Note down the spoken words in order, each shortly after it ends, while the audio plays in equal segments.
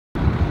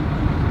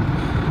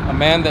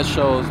man that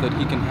shows that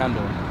he can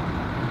handle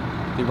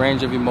the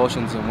range of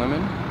emotions in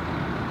women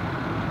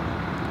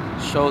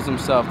shows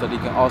himself that he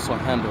can also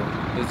handle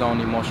his own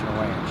emotional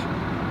range.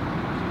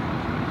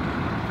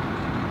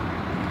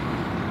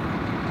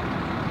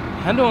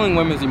 Handling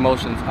women's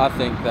emotions, I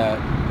think that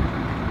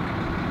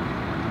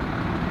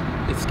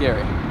it's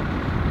scary.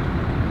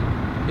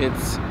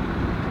 It's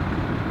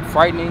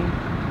frightening.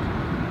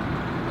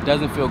 It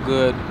doesn't feel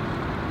good.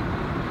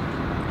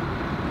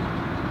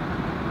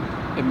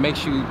 It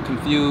makes you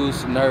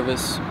confused,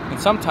 nervous, and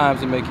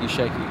sometimes it makes you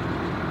shaky.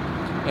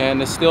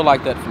 And it's still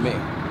like that for me.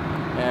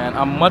 And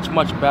I'm much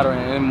better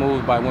and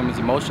moved by women's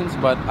emotions,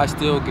 but I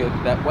still get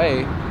that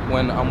way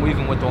when I'm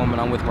even with the woman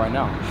I'm with right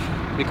now.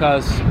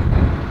 Because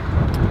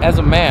as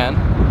a man,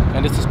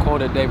 and this is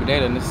quoted David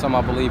Data, and this is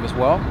something I believe as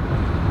well,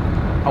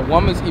 a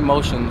woman's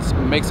emotions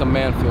makes a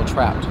man feel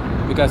trapped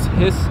because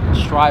his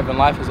strive in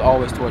life is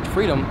always towards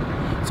freedom.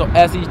 So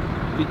as he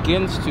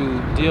begins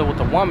to deal with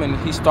a woman,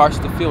 he starts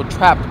to feel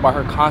trapped by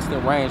her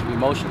constant range of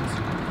emotions.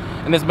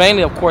 And it's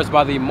mainly, of course,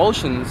 by the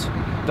emotions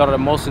that are the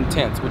most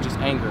intense, which is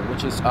anger,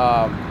 which is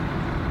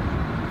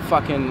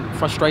fucking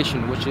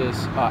frustration, which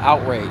is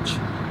outrage.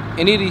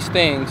 Any of these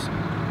things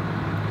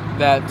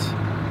that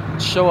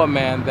show a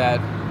man that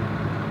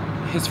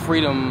his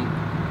freedom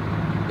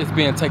is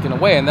being taken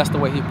away, and that's the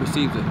way he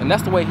perceives it, and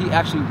that's the way he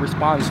actually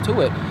responds to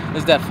it,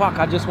 is that, fuck,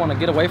 I just want to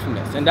get away from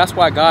this. And that's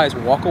why guys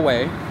walk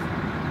away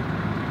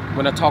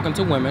when they're talking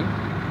to women,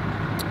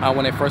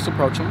 when they first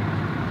approach them.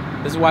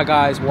 This is why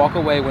guys walk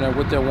away when they're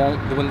with their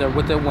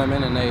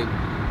women, and they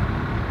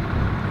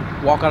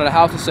walk out of the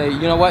house and say,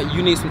 you know what,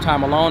 you need some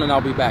time alone and I'll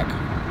be back.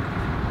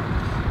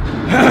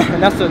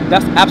 And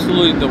that's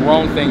absolutely the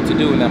wrong thing to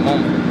do in that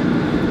moment.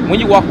 When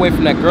you walk away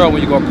from that girl,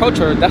 when you go approach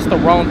her, that's the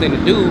wrong thing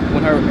to do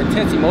when her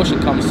intense emotion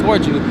comes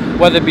towards you,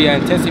 whether it be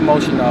an intense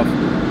emotion of,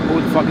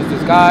 who the fuck is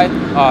this guy,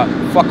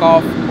 fuck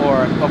off,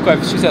 or, okay,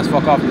 if she says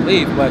fuck off, you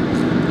leave. But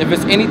if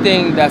it's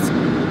anything that's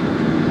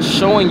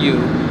showing you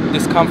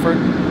discomfort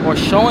or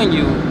showing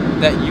you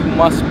that you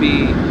must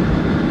be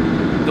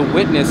the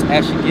witness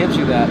as she gives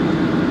you that,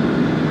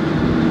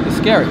 it's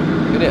scary.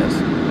 It is.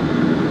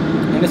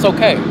 And it's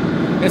okay.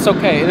 It's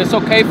okay. And it's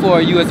okay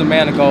for you as a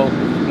man to go,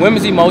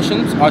 women's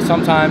emotions are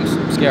sometimes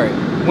scary.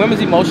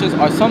 Women's emotions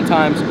are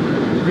sometimes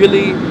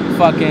really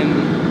fucking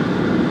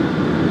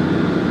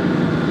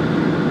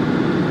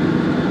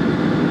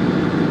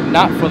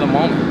not for the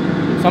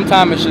moment.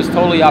 Sometimes it's just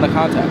totally out of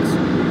context.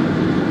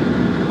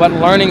 But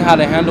learning how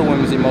to handle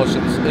women's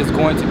emotions is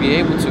going to be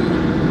able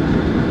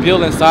to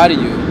build inside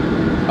of you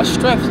a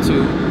strength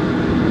to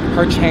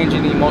her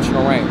changing the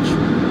emotional range.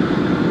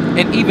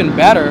 And even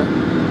better,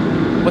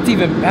 what's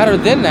even better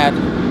than that,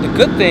 the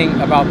good thing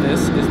about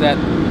this is that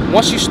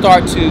once you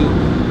start to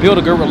build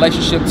a good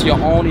relationship to your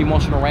own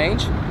emotional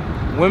range,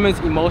 women's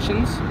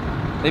emotions,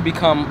 they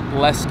become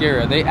less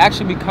scary. They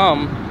actually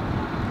become,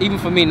 even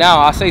for me now,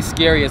 I say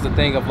scary as a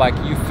thing of like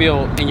you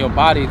feel in your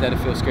body that it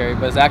feels scary,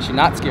 but it's actually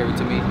not scary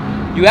to me.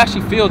 You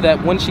actually feel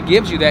that when she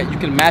gives you that, you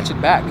can match it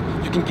back.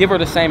 You can give her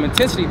the same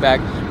intensity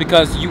back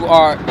because you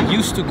are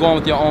used to going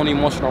with your own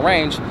emotional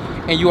range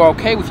and you are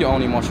okay with your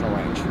own emotional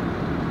range.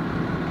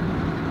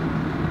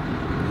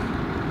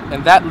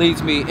 And that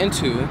leads me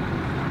into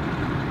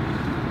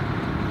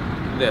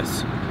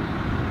this.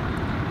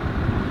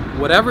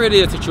 Whatever it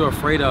is that you're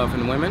afraid of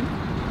in women,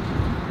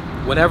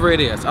 whatever it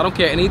is, I don't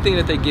care anything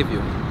that they give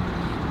you,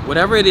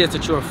 whatever it is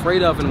that you're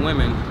afraid of in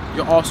women,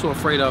 you're also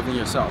afraid of in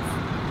yourself.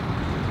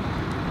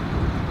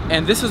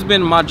 And this has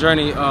been my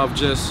journey of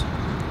just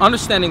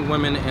understanding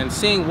women and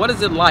seeing what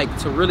is it like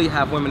to really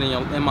have women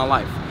in my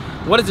life.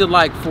 What is it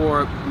like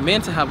for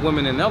men to have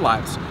women in their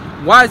lives?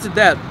 Why is it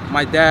that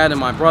my dad and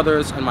my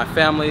brothers and my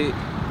family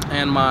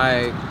and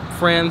my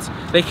friends,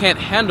 they can't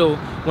handle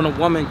when a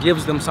woman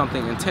gives them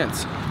something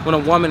intense, when a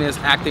woman is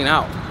acting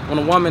out, when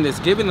a woman is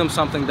giving them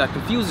something that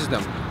confuses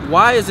them?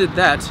 Why is it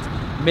that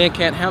men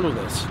can't handle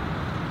this?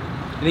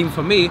 And even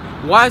for me,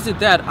 why is it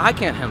that I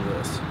can't handle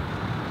this?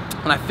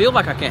 And I feel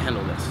like I can't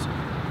handle this.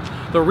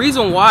 The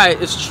reason why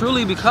is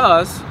truly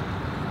because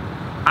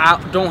I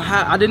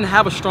didn't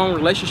have a strong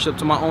relationship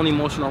to my own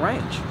emotional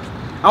range.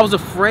 I was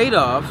afraid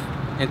of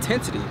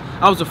intensity.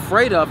 I was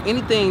afraid of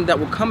anything that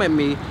would come at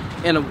me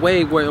in a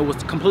way where it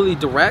was completely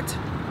direct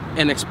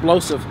and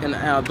explosive in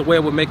the way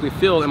it would make me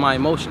feel in my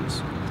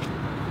emotions.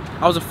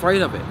 I was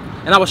afraid of it.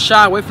 And I would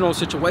shy away from those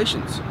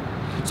situations.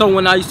 So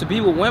when I used to be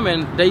with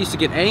women, they used to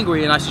get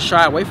angry and I used to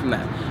shy away from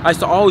that. I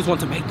used to always want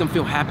to make them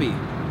feel happy.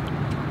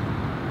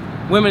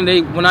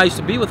 When I used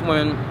to be with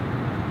women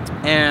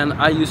and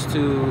I used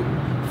to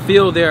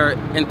feel their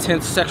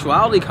intense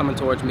sexuality coming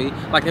towards me,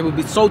 like they would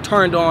be so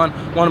turned on,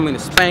 wanting me to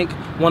spank,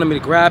 wanting me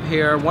to grab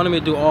hair, wanting me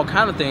to do all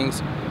kind of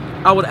things,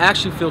 I would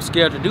actually feel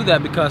scared to do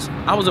that because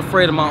I was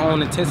afraid of my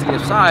own intensity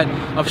inside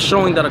of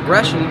showing that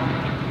aggression,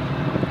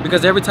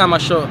 because every time I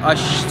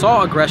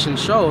saw aggression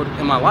showed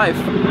in my life,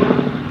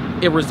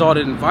 it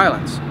resulted in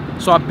violence.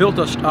 So I built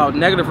a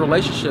negative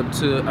relationship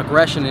to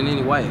aggression in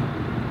any way.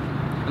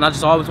 And I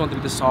just always wanted to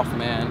be the soft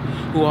man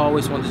who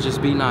always wanted to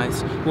just be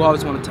nice, who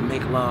always wanted to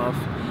make love.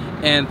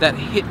 And that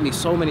hit me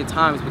so many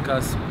times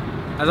because,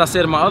 as I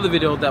said in my other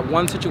video, that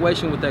one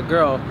situation with that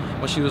girl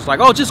when she was like,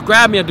 oh, just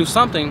grab me or do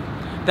something,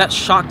 that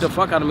shocked the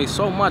fuck out of me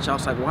so much. I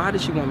was like, why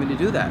did she want me to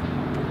do that?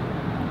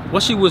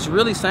 What she was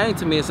really saying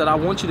to me is that I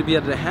want you to be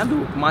able to handle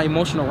my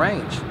emotional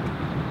range.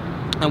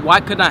 And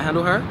why couldn't I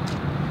handle her?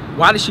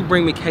 Why did she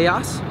bring me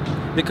chaos?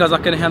 Because I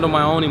couldn't handle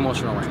my own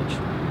emotional range.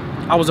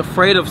 I was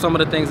afraid of some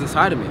of the things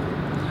inside of me.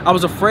 I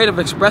was afraid of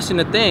expressing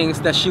the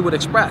things that she would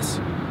express.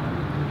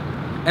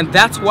 And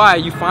that's why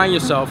you find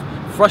yourself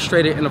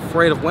frustrated and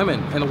afraid of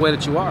women in the way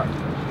that you are.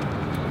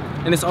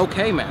 And it's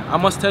okay, man. I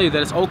must tell you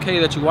that it's okay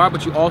that you are,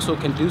 but you also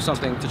can do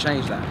something to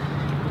change that.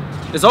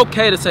 It's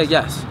okay to say,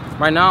 yes,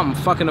 right now I'm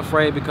fucking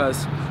afraid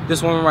because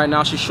this woman right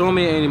now, she's showing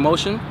me an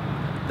emotion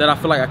that I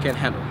feel like I can't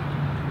handle.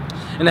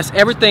 And that's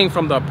everything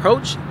from the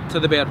approach to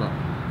the bedroom.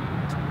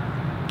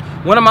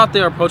 When I'm out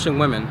there approaching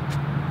women,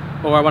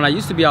 or when I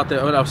used to be out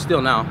there, or I was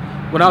still now,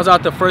 when I was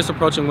out there first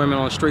approaching women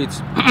on the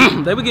streets,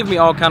 they would give me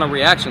all kind of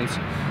reactions,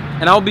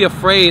 and I would be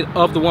afraid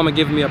of the woman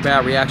giving me a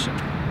bad reaction.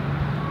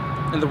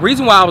 And the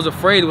reason why I was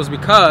afraid was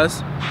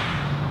because,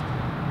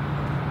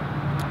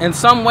 in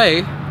some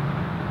way,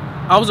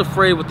 I was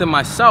afraid within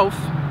myself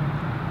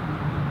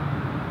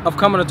of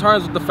coming to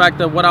terms with the fact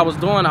that what I was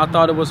doing, I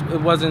thought it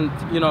wasn't,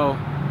 you know,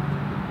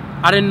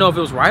 I didn't know if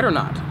it was right or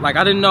not. Like,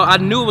 I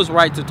knew it was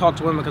right to talk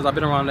to women because I've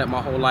been around that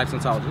my whole life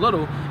since I was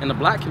little in the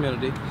black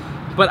community.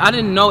 But I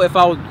didn't know if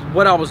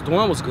what I was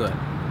doing was good.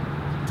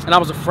 And I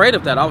was afraid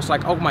of that. I was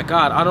like, oh my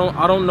God, I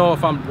don't know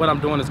if what I'm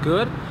doing is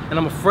good. And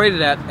I'm afraid of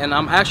that. And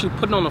I'm actually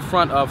putting on the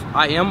front of,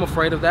 I am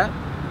afraid of that.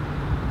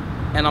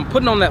 And I'm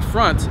putting on that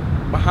front,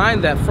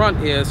 behind that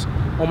front is,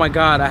 oh my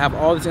God, I have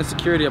all this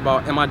insecurity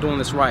about, am I doing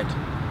this right?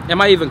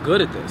 Am I even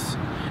good at this?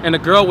 And the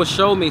girl would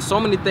show me so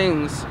many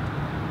things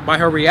by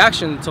her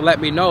reaction to let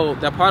me know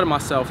that part of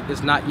myself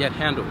is not yet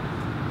handled.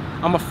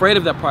 I'm afraid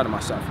of that part of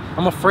myself.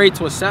 I'm afraid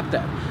to accept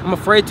that. I'm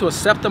afraid to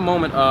accept the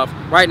moment of,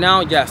 right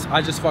now, yes,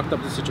 I just fucked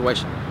up the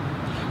situation.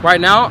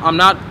 Right now, I'm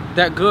not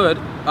that good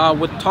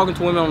with talking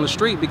to women on the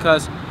street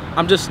because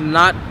I'm just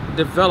not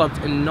developed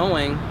in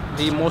knowing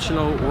the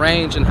emotional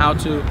range and how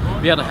to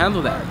be able to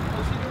handle that.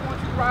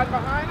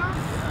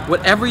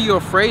 Whatever you're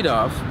afraid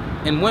of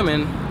in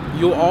women,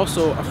 you're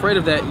also afraid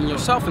of that in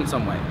yourself in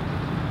some way.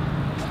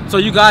 So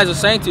you guys are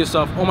saying to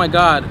yourself, oh my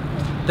God,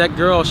 that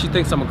girl, she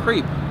thinks I'm a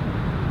creep.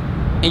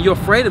 And you're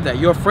afraid of that.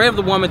 You're afraid of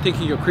the woman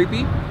thinking you're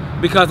creepy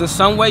because in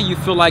some way you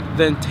feel like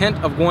the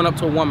intent of going up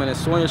to a woman and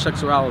showing your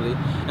sexuality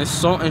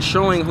and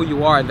showing who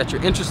you are and that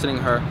you're interested in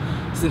her,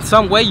 in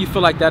some way you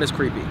feel like that is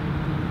creepy.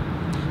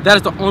 That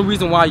is the only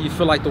reason why you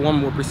feel like the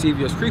woman will perceive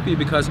you as creepy,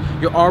 because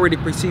you're already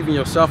perceiving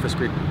yourself as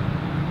creepy.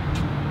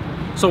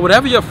 So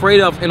whatever you're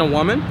afraid of in a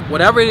woman,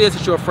 whatever it is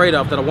that you're afraid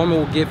of that a woman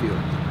will give you,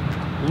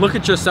 look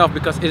at yourself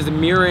because it is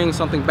mirroring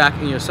something back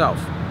in yourself.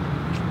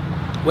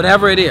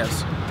 Whatever it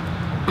is.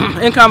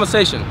 In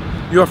conversation,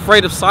 you're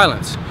afraid of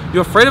silence.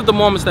 You're afraid of the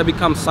moments that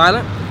become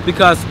silent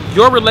because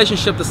your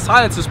relationship to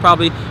silence is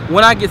probably,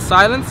 when I get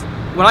silent,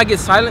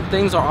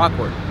 things are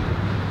awkward.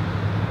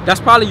 That's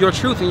probably your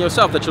truth in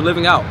yourself that you're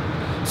living out.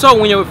 So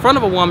when you're in front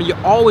of a woman,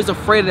 you're always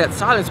afraid of that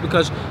silence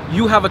because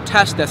you have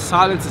attached that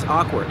silence is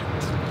awkward.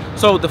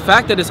 So the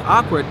fact that it's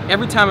awkward,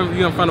 every time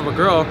you're in front of a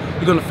girl,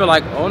 you're going to feel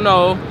like, oh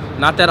no,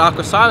 not that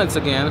awkward silence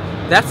again.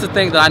 That's the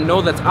thing that I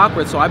know that's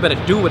awkward, so I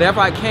better do whatever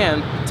I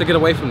can to get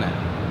away from that.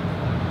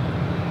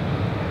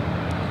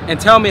 And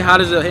tell me, how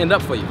does it end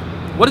up for you?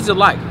 What is it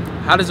like?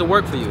 How does it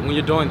work for you when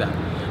you're doing that?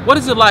 What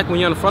is it like when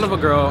you're in front of a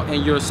girl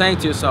and you're saying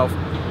to yourself,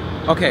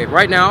 okay,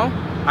 right now,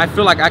 I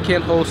feel like I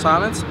can't hold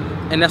silence,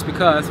 and that's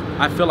because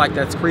I feel like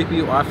that's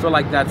creepy, or I feel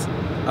like that's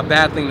a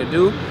bad thing to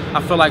do.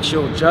 I feel like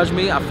she'll judge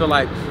me. I feel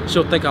like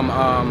she'll think I'm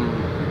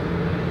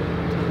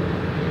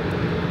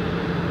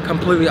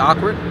completely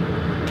awkward.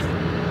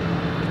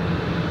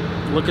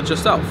 Look at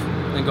yourself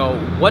and go,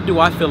 what do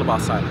I feel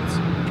about silence?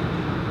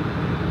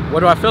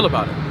 What do I feel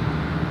about it?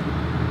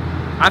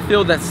 I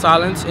feel that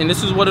silence, and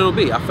this is what it'll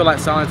be. I feel like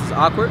silence is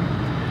awkward.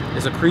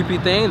 It's a creepy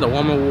thing. The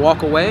woman will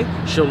walk away.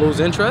 She'll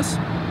lose interest.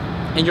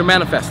 And you're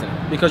manifesting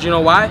it. Because you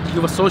know why?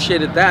 You've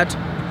associated that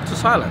to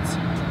silence.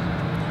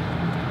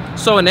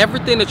 So in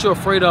everything that you're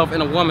afraid of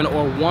in a woman,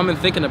 or a woman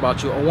thinking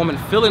about you, or a woman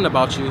feeling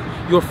about you,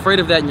 you're afraid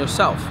of that in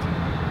yourself.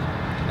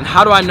 And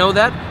how do I know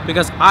that?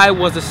 Because I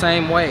was the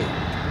same way.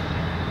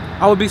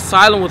 I would be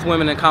silent with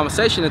women in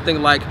conversation and think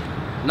like,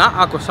 not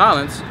awkward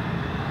silence.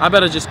 I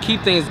better just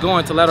keep things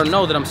going to let her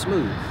know that I'm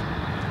smooth.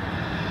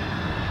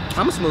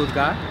 I'm a smooth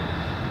guy.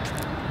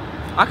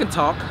 I can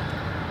talk.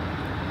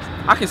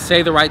 I can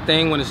say the right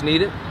thing when it's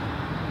needed.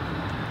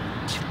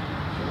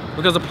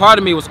 Because a part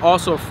of me was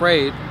also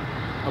afraid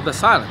of the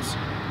silence.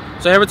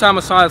 So every time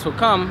a silence would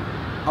come,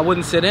 I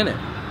wouldn't sit in it.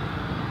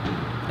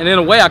 And in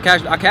a way, I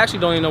actually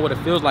don't even know what it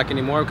feels like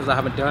anymore because I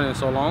haven't done it in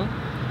so long.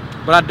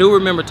 But I do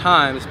remember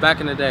times back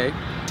in the day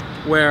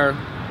where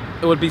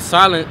it would be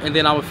silent and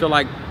then I would feel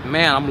like,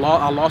 man,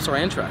 I lost her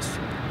interest.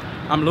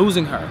 I'm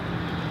losing her.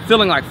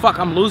 Feeling like, fuck,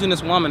 I'm losing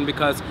this woman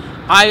because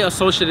I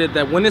associated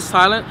that when it's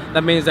silent,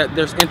 that means that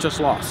there's interest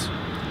loss.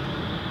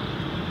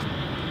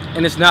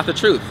 And it's not the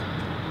truth.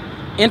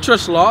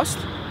 Interest lost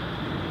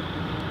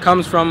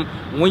comes from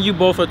when you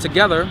both are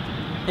together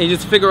and you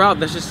just figure out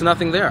there's just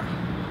nothing there.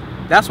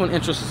 That's when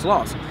interest is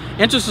lost.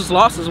 Interest is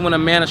lost is when a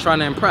man is trying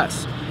to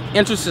impress.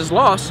 Interest is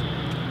lost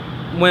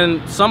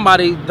when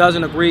somebody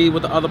doesn't agree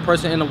with the other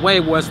person in a way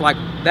where it's like,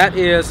 that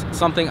is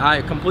something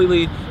I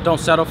completely don't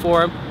settle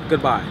for,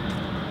 goodbye.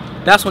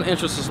 That's when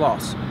interest is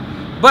lost.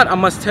 But I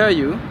must tell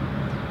you,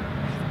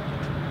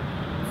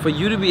 for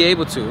you to be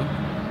able to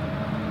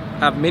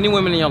have many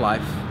women in your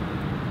life,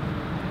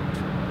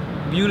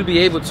 for you to be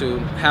able to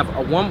have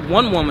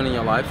one woman in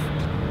your life,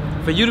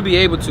 for you to be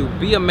able to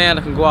be a man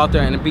that can go out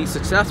there and be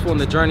successful in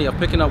the journey of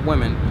picking up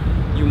women,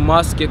 you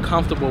must get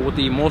comfortable with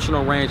the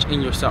emotional range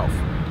in yourself.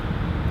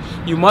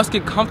 You must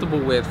get comfortable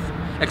with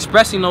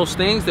expressing those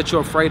things that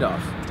you're afraid of.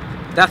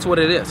 That's what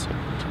it is.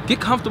 Get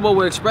comfortable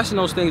with expressing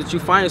those things that you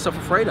find yourself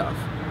afraid of.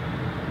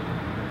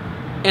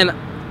 And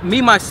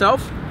me,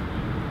 myself,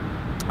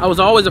 I was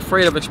always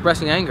afraid of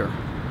expressing anger.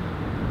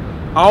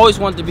 I always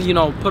wanted to be, you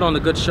know, put on the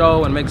good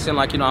show and make it seem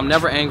like, you know, I'm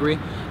never angry.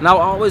 And I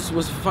was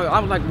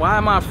like, why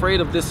am I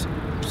afraid of this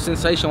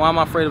sensation? Why am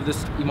I afraid of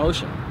this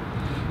emotion?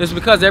 It's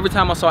because every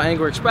time I saw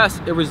anger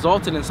expressed, it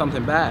resulted in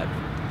something bad.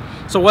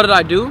 So what did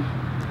I do?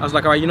 I was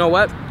like, all right, you know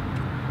what?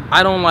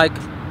 I don't like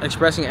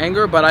expressing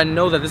anger, but I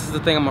know that this is the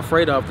thing I'm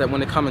afraid of, that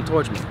when it's coming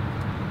towards me.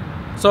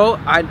 So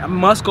I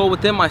must go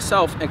within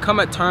myself and come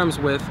at terms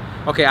with,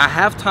 okay, I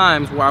have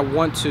times where I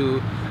want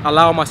to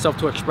allow myself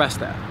to express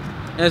that.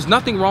 And there's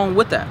nothing wrong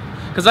with that.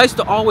 Because I used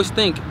to always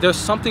think there's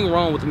something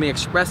wrong with me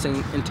expressing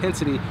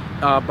intensity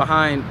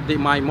behind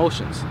my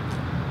emotions.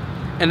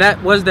 And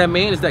that, what does that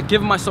mean? Is that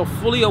giving myself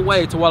fully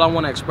away to what I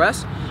want to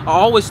express. I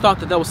always thought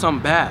that that was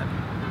something bad.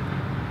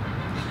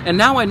 And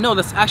now I know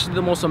that's actually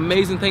the most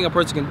amazing thing a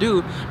person can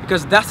do,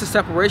 because that's the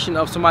separation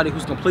of somebody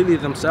who's completely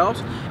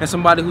themselves and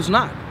somebody who's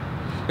not.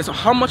 And so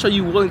how much are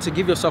you willing to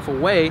give yourself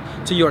away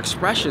to your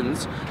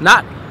expressions,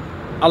 not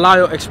allow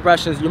your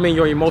expressions,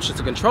 your emotions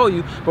to control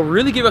you, but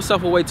really give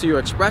yourself away to your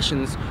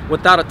expressions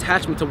without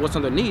attachment to what's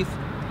underneath,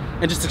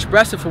 and just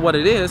express it for what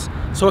it is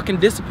so it can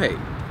dissipate.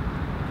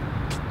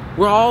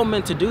 We're all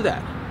meant to do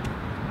that.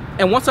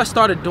 And once I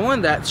started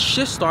doing that,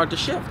 shit started to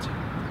shift.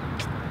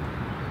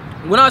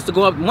 When I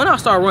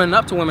started running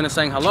up to women and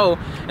saying hello,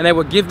 and they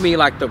would give me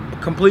like the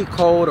complete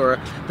code, or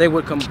they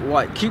would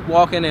keep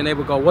walking and they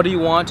would go, what do you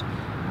want?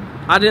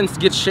 I didn't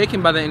get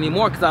shaken by that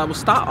anymore, because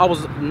I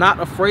was not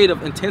afraid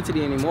of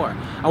intensity anymore.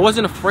 I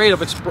wasn't afraid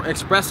of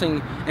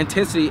expressing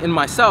intensity in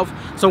myself.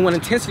 So when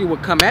intensity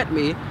would come at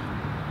me,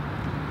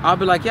 I'll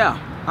be like, yeah,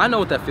 I know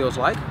what that feels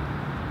like,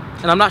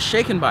 and I'm not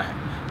shaken by it.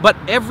 But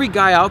every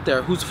guy out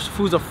there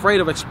who's afraid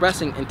of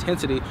expressing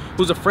intensity,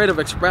 who's afraid of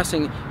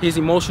expressing his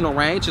emotional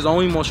range, his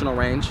own emotional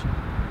range,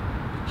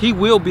 he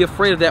will be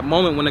afraid of that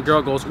moment when the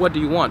girl goes, what do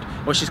you want?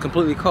 Or she's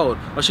completely cold,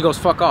 or she goes,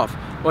 fuck off,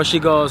 or she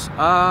goes,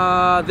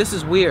 this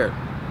is weird.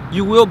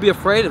 You will be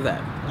afraid of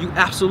that. You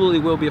absolutely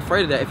will be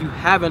afraid of that if you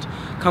haven't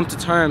come to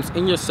terms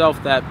in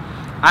yourself that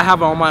I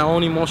have on my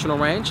own emotional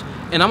range,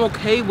 and I'm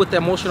okay with the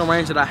emotional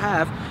range that I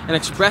have and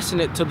expressing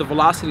it to the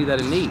velocity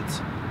that it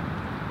needs.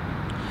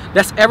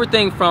 That's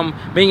everything from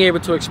being able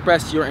to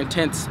express your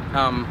intense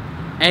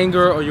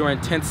anger or your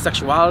intense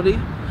sexuality,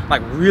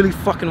 like really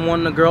fucking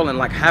wanting a girl and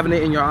like having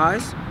it in your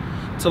eyes,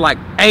 to like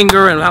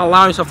anger and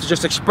allowing yourself to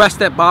just express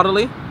that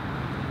bodily,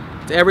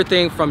 to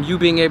everything from you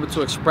being able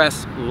to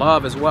express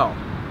love as well.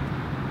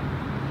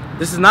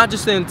 This is not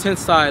just the intense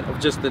side of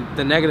just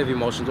the negative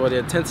emotions, or the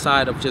intense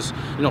side of just,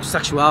 you know,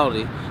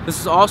 sexuality. This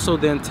is also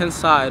the intense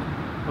side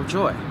of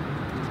joy,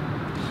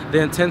 the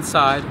intense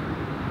side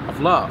of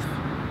love,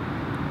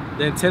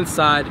 the intense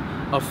side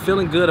of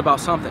feeling good about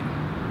something.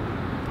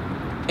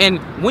 And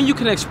when you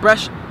can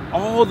express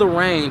all the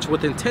range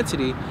with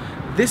intensity,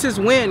 this is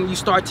when you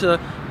start to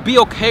be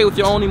okay with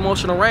your own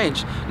emotional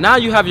range. Now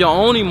you have your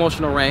own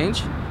emotional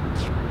range.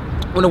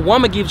 When a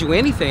woman gives you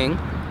anything,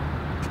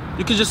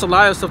 you can just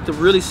allow yourself to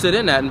really sit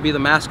in that and be the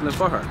masculine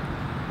for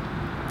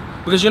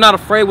her. Because you're not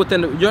afraid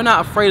you're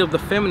not afraid of the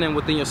feminine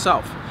within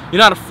yourself.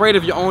 You're not afraid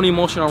of your own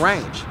emotional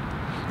range.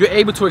 You're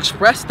able to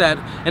express that,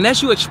 and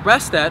as you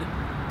express that,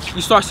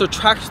 you start to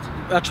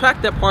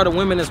attract that part of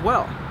women as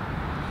well.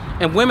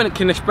 And women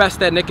can express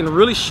that, and they can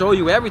really show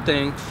you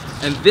everything,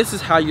 and this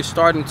is how you're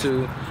starting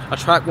to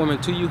attract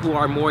women to you who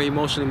are more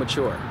emotionally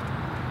mature.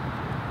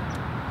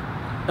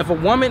 If a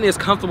woman is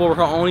comfortable with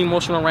her own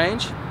emotional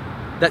range,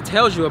 that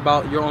tells you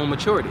about your own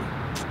maturity.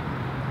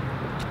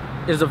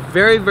 It's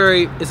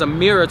a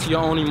mirror to your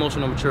own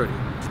emotional maturity.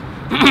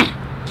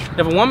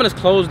 If a woman is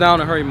closed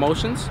down in her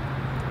emotions,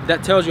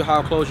 that tells you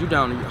how closed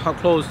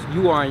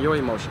you are in your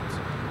emotions.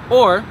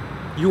 Or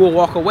you will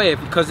walk away,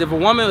 because if a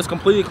woman is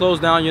completely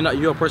closed down,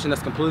 you're a person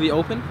that's completely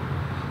open,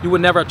 you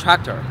would never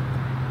attract her.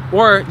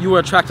 Or you will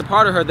attract a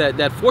part of her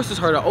that forces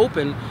her to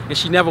open, and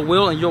she never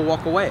will, and you'll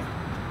walk away.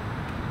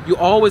 You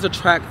always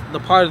attract the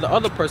part of the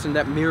other person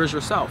that mirrors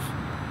yourself.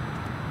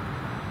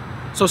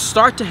 So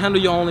start to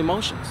handle your own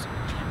emotions.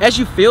 As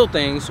you feel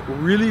things,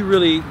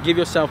 really give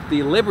yourself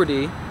the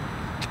liberty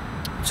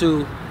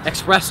to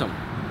express them.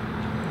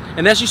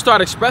 And as you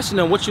start expressing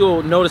them, what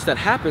you'll notice that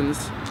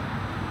happens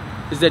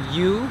is that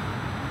you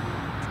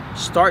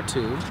start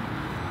to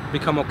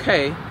become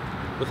okay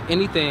with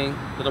anything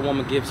that a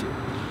woman gives you.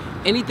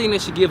 Anything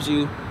that she gives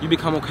you, you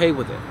become okay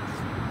with it.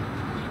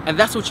 And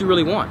that's what you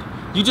really want.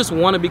 You just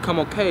want to become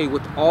okay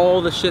with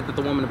all the shit that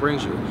the woman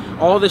brings you.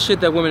 All the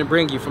shit that women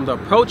bring you, from the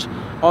approach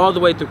all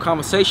the way through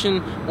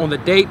conversation, on the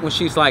date, when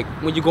she's like,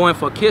 when you go in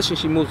for a kiss and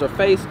she moves her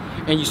face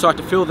and you start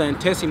to feel the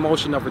intense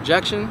emotion of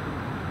rejection.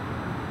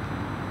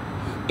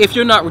 If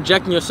you're not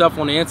rejecting yourself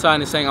on the inside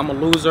and saying, I'm a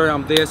loser,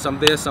 I'm this, I'm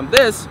this, I'm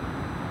this,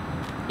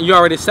 you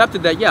already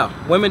accepted that, yeah,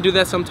 women do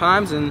that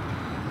sometimes, and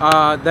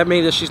that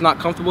means that she's not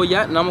comfortable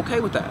yet, and I'm okay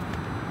with that.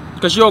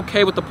 Because you're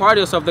okay with the part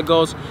of yourself that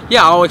goes,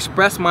 yeah, I'll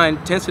express my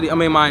intensity,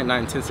 not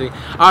intensity,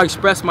 I'll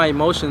express my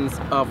emotions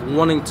of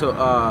wanting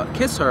to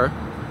kiss her,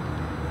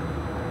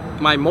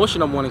 my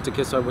emotion of wanting to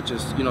kiss her, which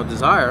is, you know,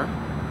 desire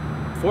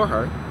for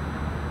her,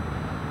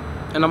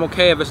 and I'm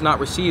okay if it's not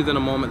received in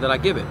the moment that I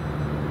give it.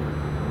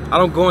 I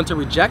don't go into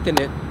rejecting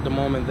it the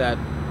moment that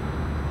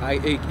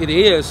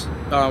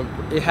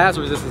it has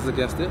resistance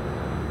against it,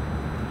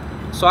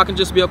 so I can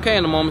just be okay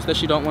in the moments that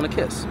she don't want to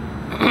kiss.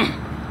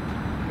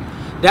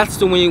 That's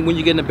the when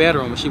you get in the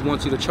bedroom and she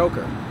wants you to choke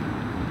her.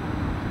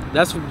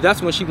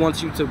 That's when she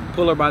wants you to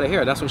pull her by the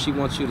hair. That's when she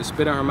wants you to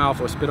spit in her mouth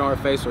or spit on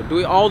her face or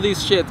do all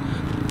these shit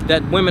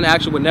that women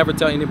actually would never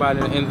tell anybody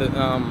in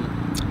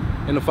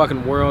the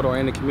fucking world or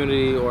in the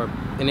community or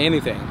in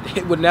anything.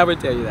 They would never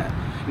tell you that.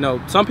 You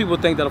know, some people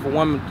think that if a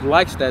woman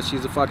likes that,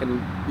 she's a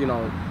fucking, you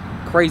know,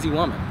 crazy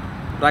woman.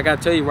 But I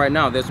gotta tell you right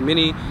now, there's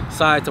many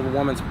sides of a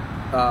woman's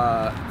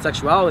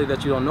sexuality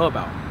that you don't know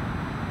about.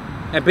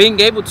 And being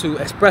able to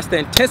express the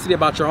intensity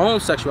about your own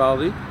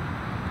sexuality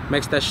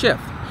makes that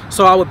shift.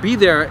 So I would be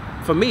there,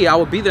 for me, I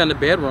would be there in the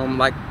bedroom.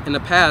 Like in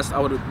the past, I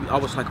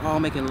was like, oh,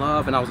 making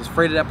love, and I was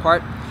afraid of that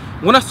part.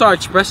 When I started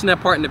expressing that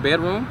part in the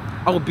bedroom,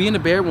 I would be in the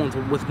bedroom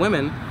with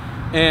women,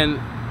 and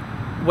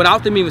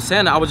without them even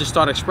saying it, I would just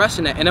start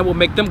expressing it, and it will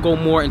make them go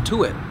more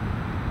into it.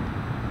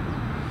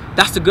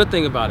 That's the good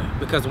thing about it,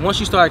 because once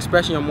you start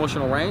expressing your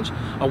emotional range,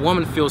 a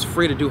woman feels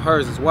free to do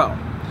hers as well.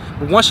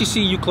 But once she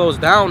sees you close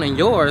down in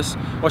yours,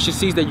 or she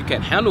sees that you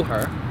can't handle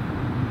her,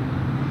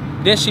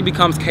 then she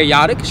becomes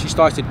chaotic. She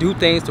starts to do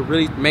things to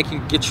really make you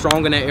get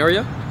strong in that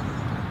area,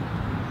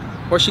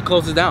 or she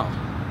closes down.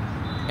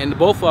 And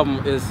both of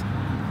them is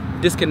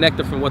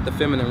disconnected from what the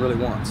feminine really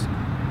wants.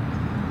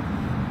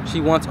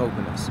 She wants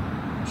openness.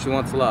 She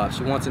wants love.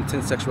 She wants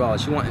intense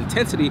sexuality. She wants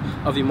intensity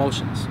of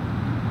emotions.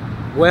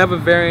 Whatever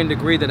varying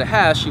degree that it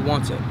has, she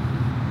wants it.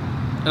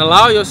 And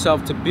allow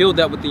yourself to build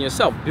that within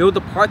yourself. Build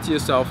the parts of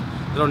yourself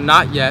that are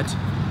not yet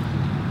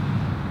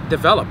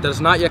developed, that is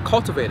not yet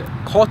cultivated.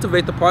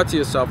 Cultivate the parts of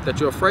yourself that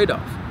you're afraid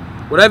of.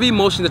 Whatever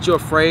emotion that you're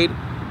afraid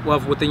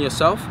of within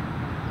yourself,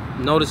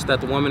 notice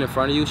that the woman in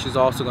front of you, she's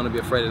also going to be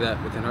afraid of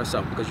that within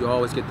herself, because you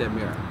always get that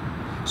mirror.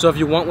 So if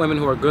you want women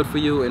who are good for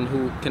you and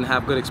who can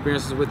have good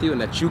experiences with you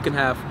and that you can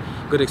have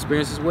good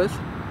experiences with,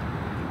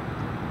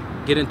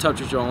 get in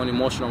touch with your own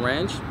emotional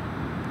range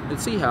and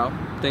see how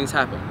things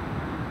happen.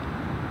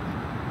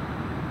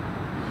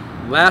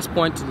 Last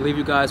point to leave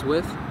you guys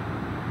with: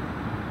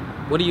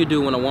 what do you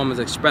do when a woman's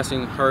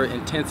expressing her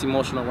intense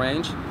emotional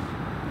range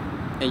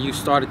and you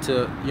started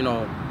to, you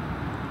know,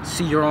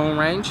 see your own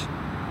range?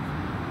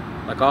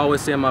 Like I always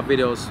say in my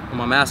videos, in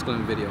my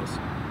masculine videos,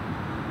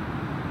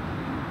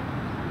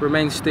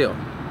 remain still.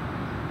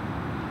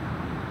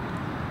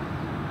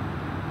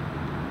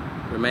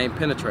 Remain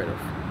penetrative,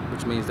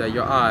 which means that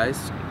your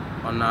eyes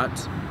are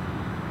not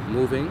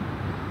moving.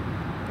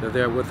 They're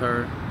there with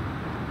her,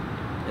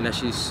 and that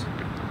she's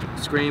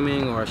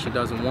screaming or she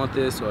doesn't want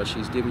this or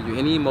she's giving you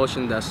any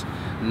emotion that's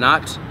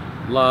not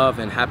love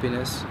and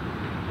happiness.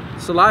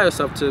 Just allow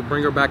yourself to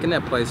bring her back in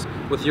that place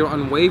with your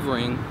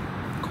unwavering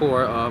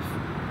core of,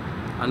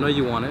 I know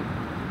you want it,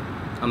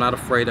 I'm not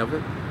afraid of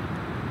it.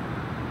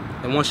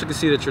 And once you can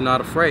see that you're not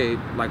afraid,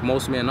 like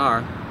most men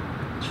are,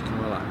 she can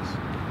relax.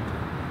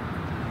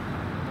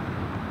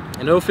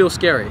 And it'll feel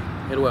scary,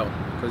 it will,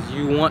 because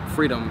you want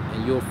freedom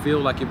and you'll feel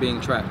like you're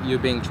being trapped.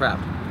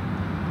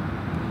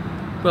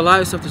 But allow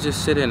yourself to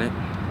just sit in it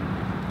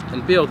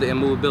and build the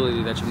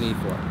immovability that you need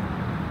for it.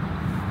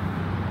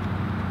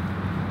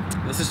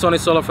 This is Tony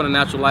Solo from The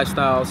Natural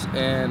Lifestyles,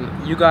 and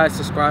you guys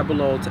subscribe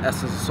below to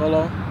Essence of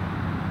Solo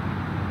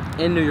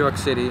in New York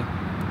City.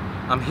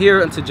 I'm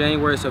here until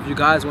January, so if you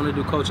guys want to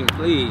do coaching,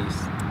 please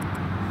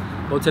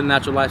go to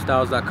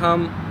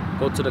thenaturallifestyles.com,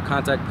 go to the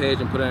contact page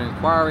and put in an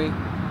inquiry,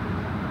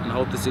 and I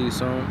hope to see you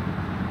soon.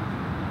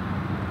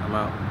 I'm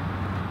out.